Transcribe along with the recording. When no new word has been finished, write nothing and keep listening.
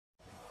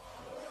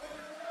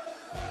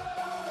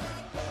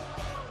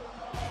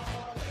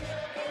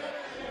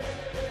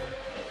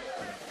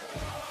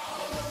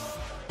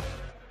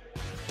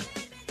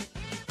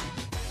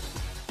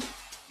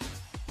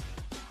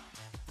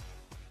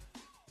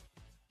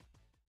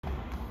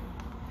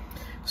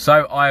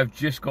So I have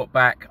just got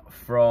back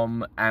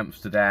from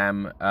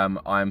Amsterdam.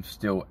 I'm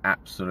still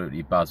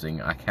absolutely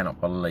buzzing. I cannot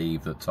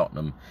believe that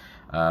Tottenham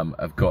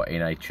have got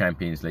in a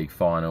Champions League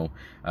final.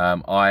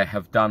 I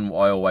have done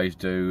what I always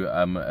do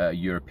at a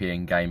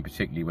European game,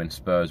 particularly when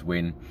Spurs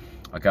win.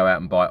 I go out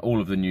and buy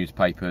all of the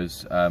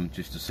newspapers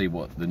just to see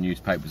what the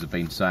newspapers have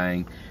been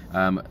saying.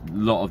 A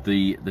lot of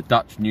the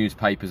Dutch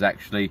newspapers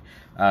actually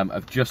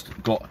have just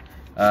got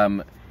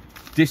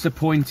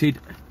disappointed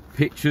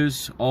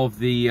pictures of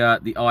the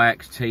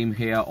Ajax team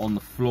here on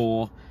the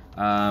floor.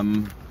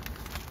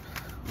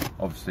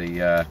 Obviously,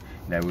 you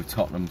know, with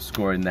Tottenham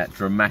scoring that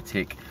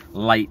dramatic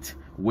late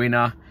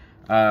winner,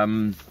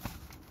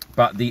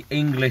 but the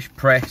English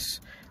press,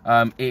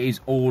 it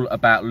is all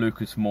about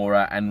Lucas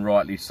Moura, and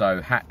rightly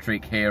so.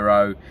 Hat-trick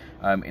hero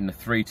in the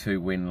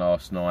 3-2 win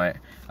last night.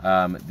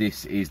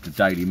 This is the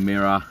Daily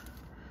Mirror.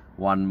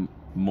 One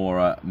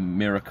Moura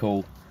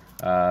miracle.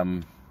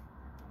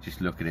 Just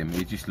look at him.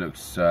 He just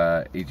looks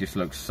so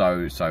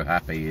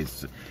happy.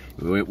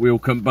 We all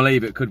couldn't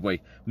believe it, could we?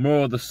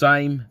 More of the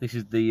same. This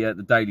is the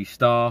Daily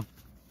Star.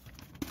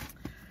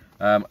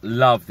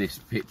 Love this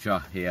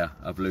picture here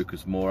of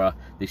Lucas Moura.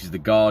 This is the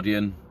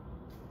Guardian.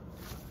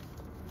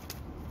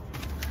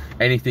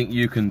 Anything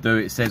you can do,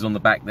 it says on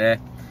the back there.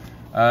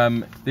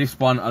 This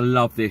one, I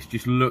love this.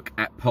 Just look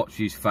at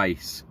Poch's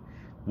face.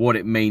 What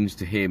it means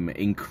to him.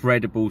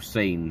 Incredible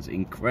scenes.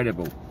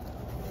 Incredible.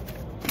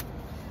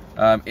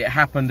 It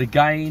happened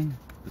again.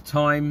 The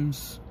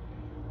Times.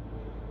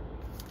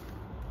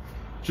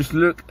 Just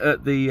look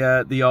at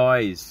the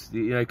eyes,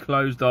 you know,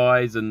 closed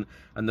eyes, and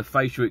the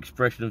facial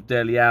expression of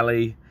Dele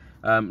Alli.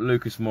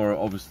 Lucas Moura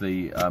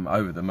obviously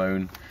over the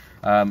moon.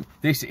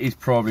 This is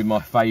probably my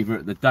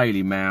favourite, the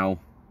Daily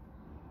Mail.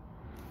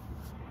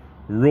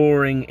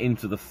 Roaring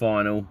into the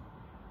final.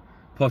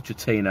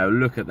 Pochettino,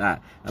 look at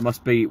that. That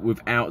must be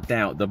without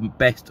doubt the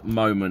best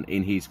moment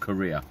in his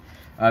career.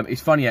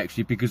 It's funny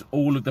actually, because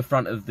all of the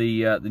front of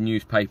the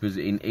newspapers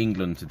in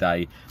England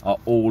today are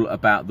all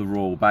about the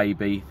royal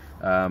baby,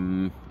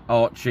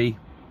 Archie.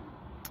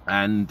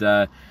 And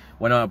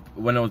when I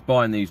was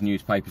buying these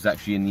newspapers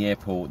actually in the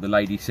airport, the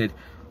lady said,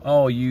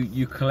 "Oh,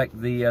 you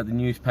collect the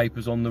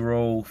newspapers on the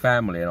royal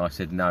family?" And I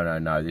said,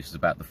 no, this is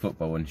about the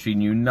football. And she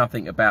knew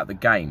nothing about the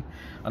game.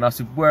 And I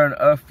said, "Where on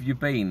earth have you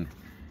been?"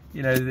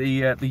 You know,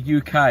 the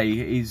UK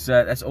is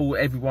that's all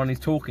everyone is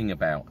talking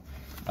about.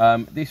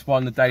 This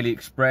one, the Daily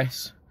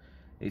Express,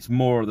 it's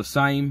more of the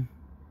same.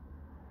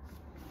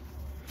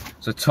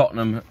 So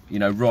Tottenham, you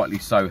know, rightly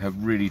so,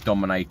 have really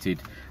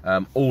dominated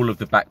all of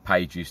the back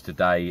pages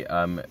today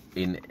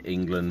in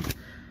England.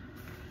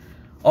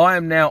 I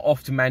am now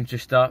off to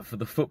Manchester for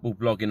the Football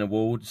Blogging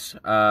Awards.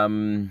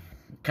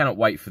 Cannot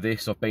wait for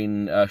this. I've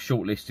been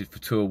shortlisted for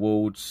 2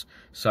 awards,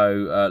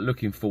 so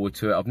looking forward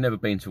to it. I've never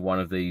been to one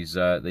of these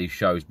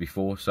shows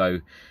before,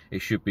 so it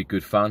should be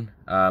good fun.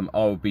 I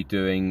will be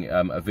doing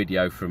a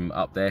video from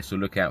up there, so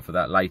look out for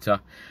that later.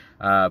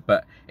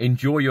 But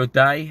enjoy your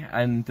day,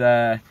 and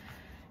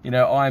you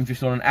know, I am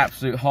just on an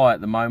absolute high at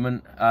the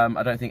moment.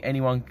 I don't think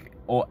anyone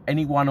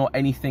or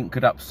anything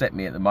could upset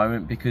me at the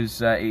moment,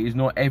 because it is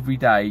not every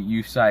day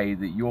you say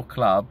that your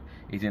club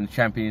is in the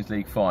Champions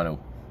League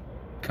final.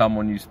 Come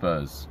on, you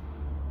Spurs.